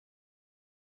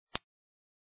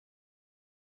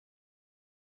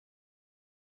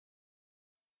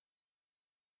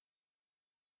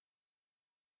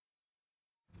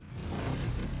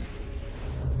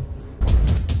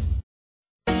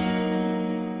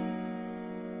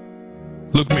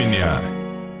Look me in the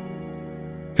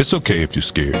eye. It's okay if you're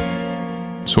scared.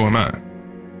 So am I.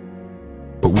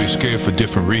 But we're scared for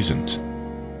different reasons.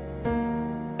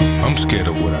 I'm scared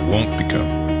of what I won't become.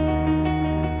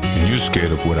 And you're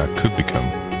scared of what I could become.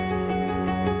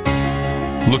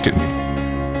 Look at me.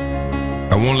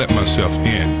 I won't let myself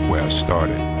end where I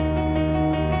started.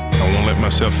 I won't let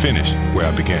myself finish where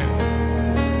I began.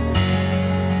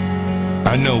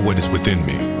 I know what is within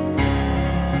me,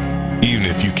 even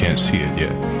if you can't see it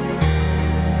yet.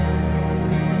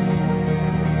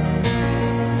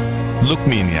 Look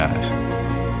me in the eyes.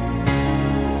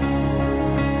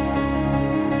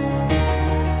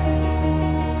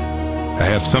 I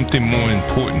have something more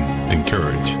important than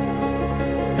courage.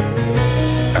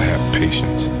 I have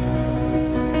patience.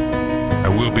 I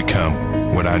will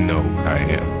become what I know I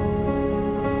am.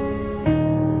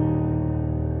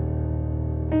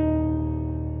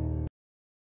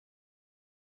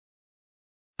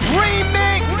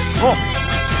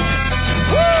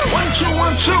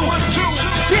 One, two.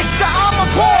 This the I'm a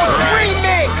Boss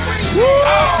remix.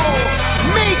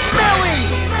 Meek Millie.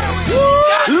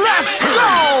 Let's go.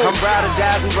 I'm riding,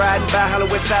 riding by Hollow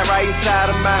West Side, right inside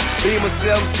of my Beamer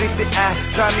 760i.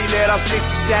 Try me let off 60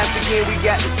 shots again. We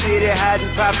got the city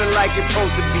hiding, popping like it's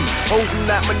supposed to be. Hoes who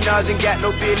not menage and got no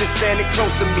business standing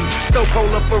close to me. So cold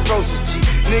up ferocious G.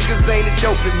 Niggas ain't a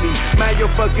dope in me. Mind your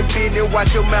fucking business,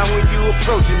 watch your mouth when you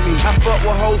approaching me. I fuck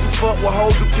with hoes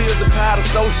who pills and powder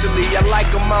socially. I like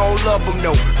them, I don't love them,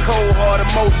 no. Cold hard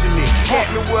emotionally. At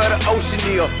me where the ocean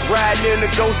is. Riding in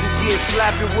the ghost and get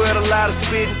slappy with a lot of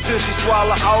spit until she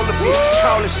swallow all of it.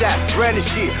 Calling shot, running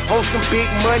shit, on some big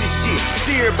money shit.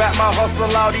 Serious about my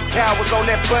hustle, all these cowards on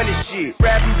that funny shit.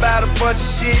 Rapping about a bunch of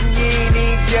shit and you ain't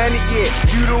even done it yet.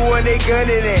 You the one they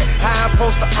gunning at, how I'm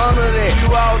supposed to honor that?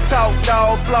 You all talk,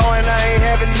 dog, flow, and I ain't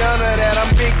having none of that.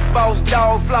 I'm big boss,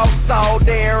 dog, floss all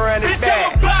day and run it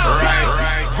back. Right.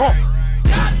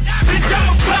 Bitch, I'm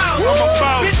a boss.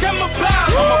 Bitch, I'm a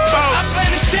boss. I play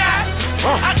the shots.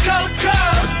 I call the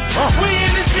calls. We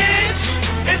in this bitch.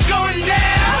 It's going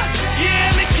down. Yeah,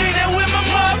 I'm the king that with my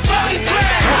motherfucking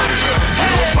crown.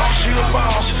 You a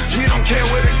boss. You don't care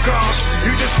what it costs. You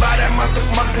just buy that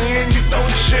motherfucker and you throw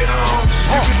the shit on.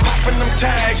 You be popping them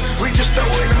tags. We just throw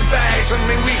in them bags. I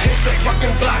mean, we hit the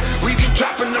fucking block. We be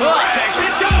dropping them tags.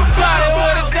 Bitch, I'm started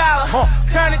with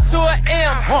 $1. Turn it to an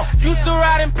M. Used to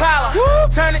ride Impala.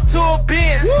 Turn it to a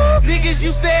Benz. Niggas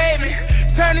used to hate me.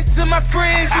 Turn it to my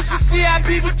friends. You should see how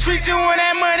people treat you when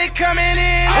that money coming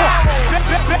in.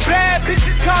 Bad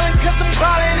bitches calling cause I'm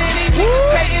ballin'. And these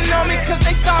niggas hating on me cause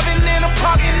they starving and I'm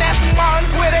parking at some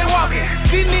Martins where they walking.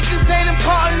 These niggas ain't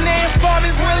important, they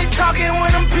informants really talking.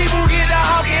 When them people get to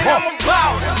hawking, I'm a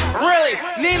boss. Really,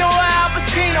 Nino or Al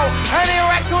Pacino.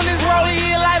 100 racks on this rollie,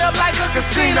 he light up like a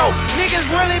casino. Niggas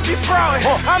really be frauding.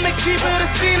 I'ma keep it a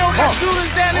casino. Got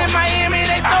shooters down in Miami,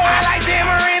 they throw it like Dan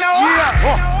Marino.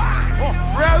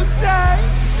 Rose.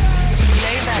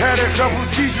 Had a couple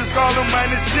seizures, call them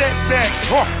minor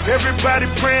setbacks. Everybody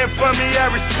praying for me, I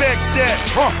respect that.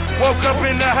 Woke up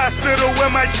in the hospital where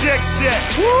my check's at.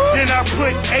 Then I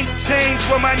put 8 chains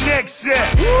where my neck's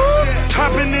at.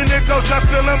 Hopping in the ghost, I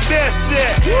feel I'm best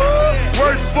at.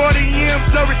 Worth 40 M's,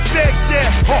 so respect that.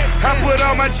 I put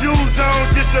all my jewels on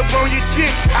just up on your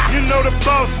chick. You know the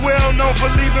boss well known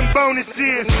for leaving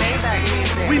bonuses.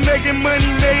 We making money,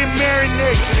 made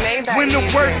marinate. When the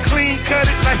work clean, cut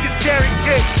it like it's carrot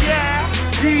cake.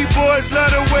 These boys love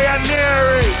the way I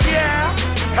narrate.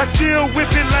 I still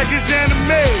whip it like it's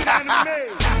anime.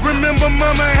 Remember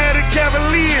mama had a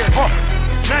Cavalier.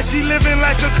 Now she living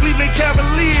like a Cleveland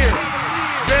Cavalier.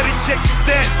 Better check the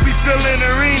stats, we fillin'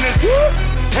 arenas.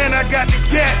 And I got the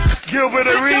gats, Gilbert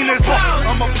Arenas.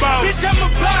 I'm a boss. Bitch, I'm a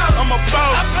boss. I'm a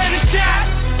boss. I play the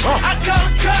shots. I call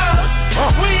the calls.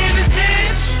 We in this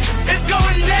bitch. It's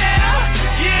going down.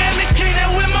 Yeah, I'm the king that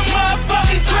with my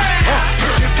motherfucking crown.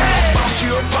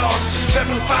 You a boss,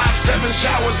 757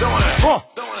 showers on it.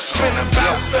 Spend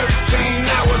about 13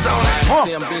 hours on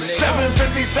it. 757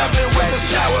 with the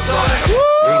showers on it.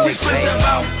 We spent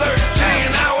about 13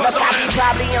 hours on it.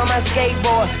 Probably on my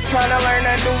skateboard, trying to learn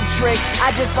a new trick.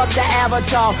 I just fucked the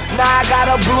avatar, now I got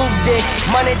a blue dick.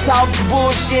 Money talks,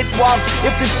 bullshit walks.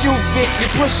 If the shoe fit,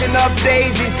 you're pushing up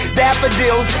daisies,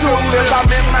 daffodils, tulips. I'm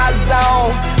in my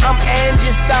zone, I'm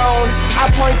Angie Stone. I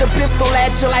point the pistol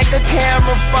at you like a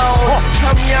camera phone.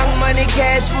 I'm young money,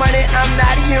 cash money, I'm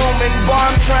not human. Boy,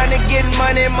 I'm trying to get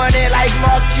money like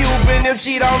Mark Cuban. If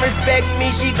she don't respect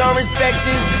me, she gon' respect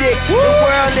this dick. The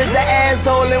world is an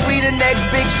asshole and we the next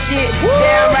big shit.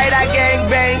 Damn right I gang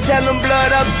bang, tell them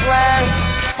blood up slime.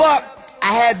 Fuck,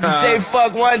 I had to say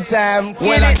fuck one time.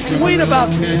 Wait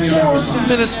about 4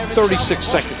 minutes and 36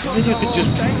 seconds. Then you can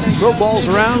just throw balls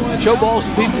around, show balls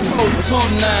to people. 2-9,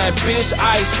 bitch,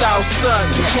 iced out stunt.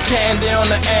 Candy on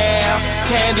the app,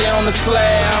 candy on the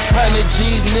slab. 100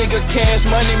 G's, nigga, cash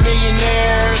money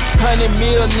millionaires. 100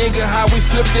 mil, nigga, how we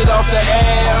flipped it off the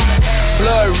app.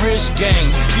 Blood rich gang,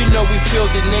 you know we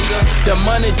filthy, nigga. The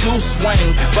money do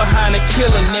swing behind a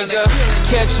killer, nigga.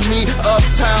 Catch me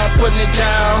uptown, putting it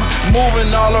down,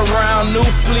 moving all around, new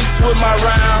fleets with my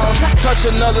rounds. Touch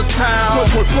another town,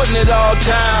 putting it all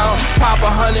down. Pop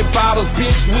 100 bottles,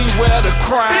 bitch, we wear the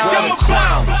crown. Bitch, I'm a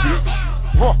boss.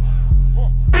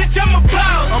 Bitch, I'm a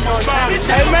boss.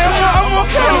 Hey man, I'm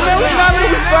okay, man.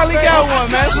 We finally got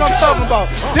one, man. That's what I'm talking about.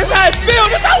 This how it feel.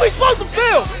 This how we supposed to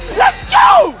feel. Let's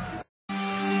go.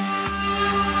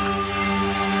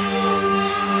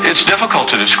 It's difficult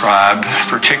to describe,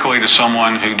 particularly to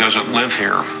someone who doesn't live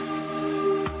here.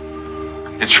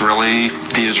 It's really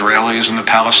the Israelis and the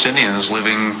Palestinians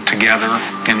living together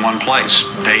in one place,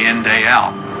 day in, day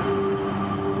out.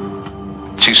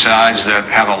 Two sides that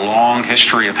have a long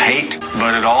history of hate,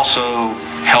 but it also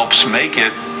helps make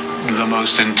it the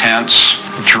most intense,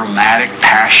 dramatic,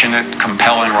 passionate,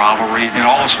 compelling rivalry in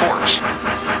all of sports.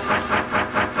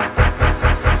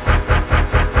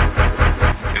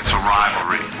 It's a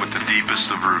rivalry with the deepest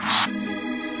of roots.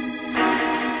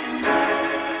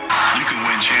 You can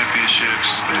win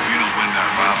championships, but if you don't win that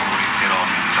rivalry, it all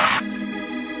means nothing.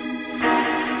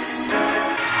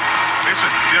 It's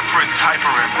a different type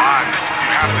of environment.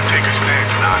 You have to take a stand,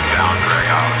 knock down, drag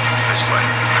out this way.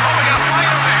 Oh, we got a fight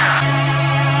up there!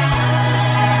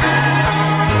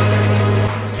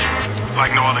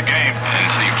 Like no other game. And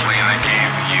until you play in that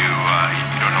game, you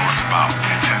don't know what it's about.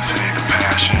 The intensity, the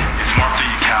passion. It's marked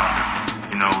that you count on.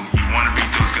 You know, you want to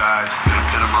beat those guys. It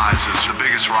epitomizes the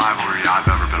biggest rivalry I've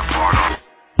ever been a part of.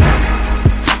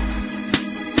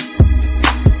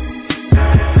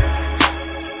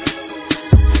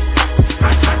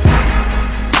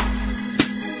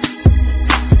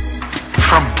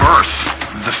 From birth,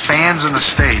 the fans in the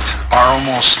state are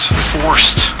almost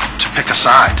forced to pick a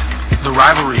side. The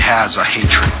rivalry has a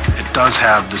hatred. It does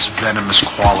have this venomous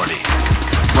quality,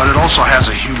 but it also has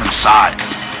a human side.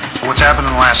 What's happened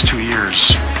in the last 2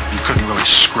 years, you couldn't really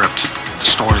script the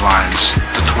storylines,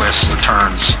 the twists, the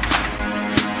turns.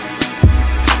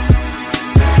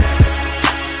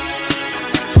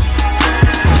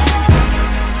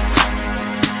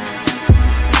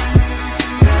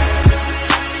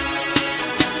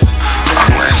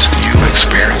 Unless you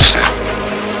experienced it.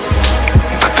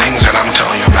 The things that I'm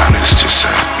telling you about is just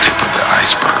a tip of the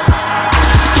iceberg.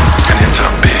 And it's a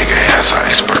big ass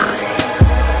iceberg.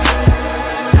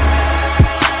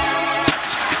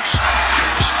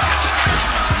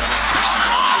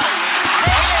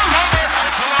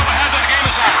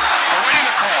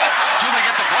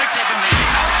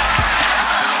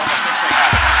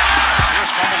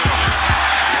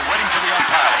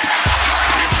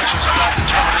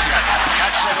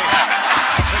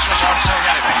 Officials aren't saying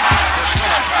anything. They're still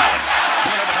on pilot.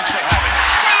 Villanova thinks they have it.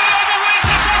 Villanova wins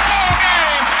the football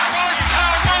game!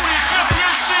 Martel Mooney,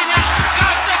 fifth-year seniors,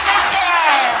 got the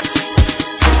football!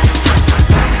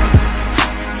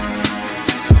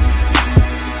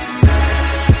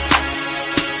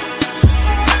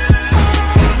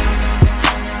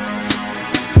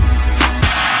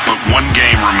 But one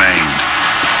game remained.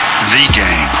 The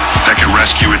game that could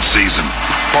rescue its season.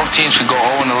 Both teams could go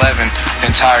 0-11 the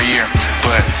entire year,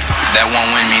 but that one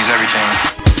win means everything.